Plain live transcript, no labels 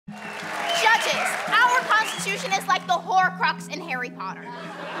Constitution is like the Horcrux in Harry Potter.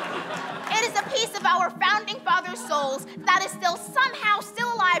 It is a piece of our founding fathers' souls that is somehow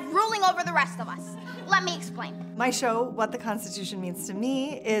still alive, ruling over the rest of us. Let me explain. My show, What the Constitution Means to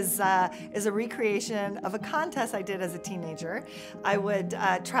Me, is a recreation of a contest I did as a teenager. I would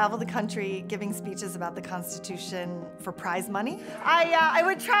travel the country giving speeches about the Constitution for prize money. I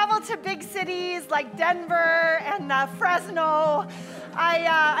would travel to big cities like Denver and Fresno.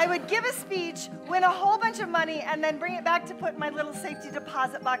 I would give a speech, win a whole bunch of money, and then bring it back to put in my little safety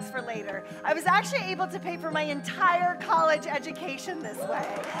deposit box for later. I was actually able to pay for my entire college education this way.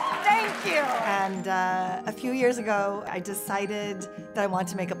 Thank you. And a few years ago, I decided that I wanted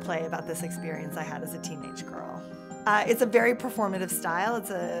to make a play about this experience I had as a teenage girl. It's a very performative style.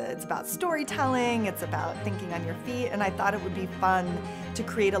 It's about storytelling, it's about thinking on your feet, and I thought it would be fun to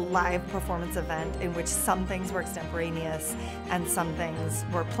create a live performance event in which some things were extemporaneous and some things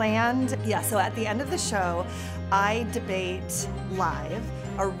were planned. Yeah, so at the end of the show, I debate live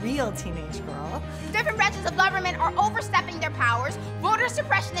a real teenage girl. Different branches of government are overstepping their powers, voter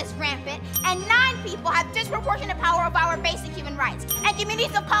suppression is rampant, and 9 people have disproportionate power of our basic human rights. And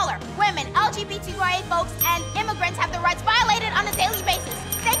communities of color, women, LGBTQIA folks, and immigrants have their rights violated on a daily basis.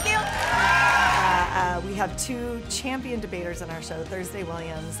 Thank you. We have 2 champion debaters on our show, Thursday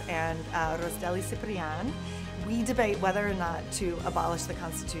Williams and Rosdely Ciprian. We debate whether or not to abolish the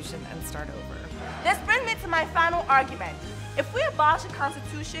Constitution and start over. This brings me to my final argument. If we abolish the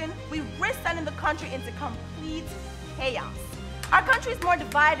Constitution, we risk sending the country into complete chaos. Our country is more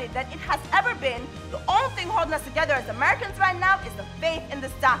divided than it has ever been. The only thing holding us together as Americans right now is the faith in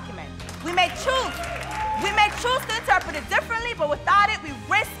this document. We may choose to interpret it differently, but without it, we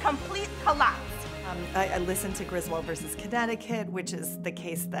risk complete collapse. I listened to Griswold versus Connecticut, which is the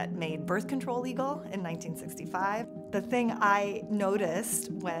case that made birth control legal in 1965. The thing I noticed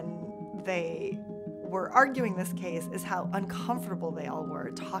when they were arguing this case is how uncomfortable they all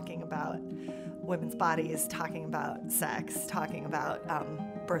were talking about women's bodies, talking about sex, talking about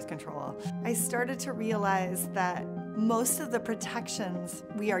birth control. I started to realize that most of the protections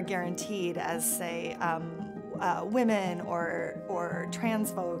we are guaranteed as, say, women or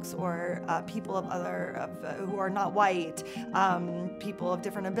trans folks or people who are not white, people of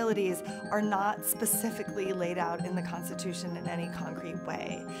different abilities, are not specifically laid out in the Constitution in any concrete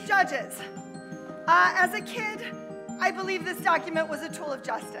way. Judges, as a kid, I believe this document was a tool of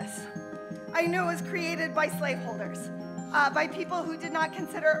justice. I knew it was created by slaveholders, by people who did not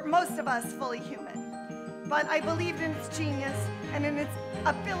consider most of us fully human. But I believed in its genius and in its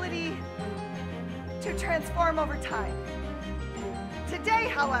ability to transform over time. Today,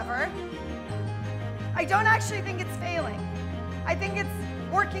 however, I don't actually think it's failing. I think it's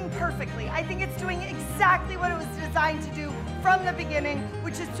working perfectly. I think it's doing exactly what it was designed to do from the beginning,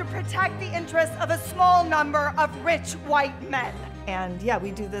 which is to protect the interests of a small number of rich white men. And yeah,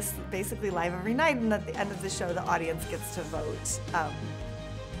 we do this basically live every night, and at the end of the show, the audience gets to vote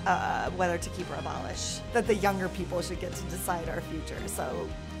whether to keep or abolish. That the younger people should get to decide our future. So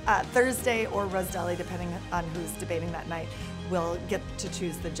Thursday or Rosdely, depending on who's debating that night, will get to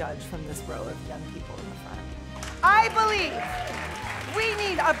choose the judge from this row of young people in the front. I believe we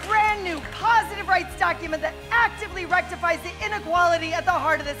need a brand new positive rights document that actively rectifies the inequality at the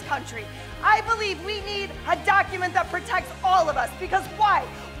heart of this country. I believe we need a document that protects all of us, because why?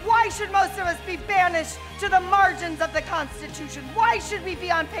 Why should most of us be banished to the margins of the Constitution? Why should we be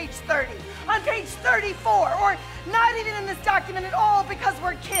on page 30, on page 34, or not even in this document at all because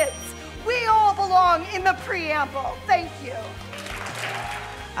we're kids? We all belong in the preamble. Thank you.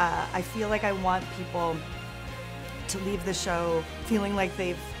 I feel like I want people to leave the show feeling like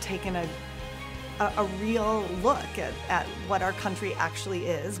they've taken a real look at what our country actually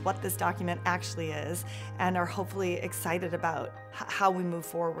is, what this document actually is, and are hopefully excited about how we move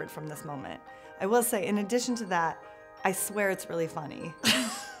forward from this moment. I will say, in addition to that, I swear it's really funny.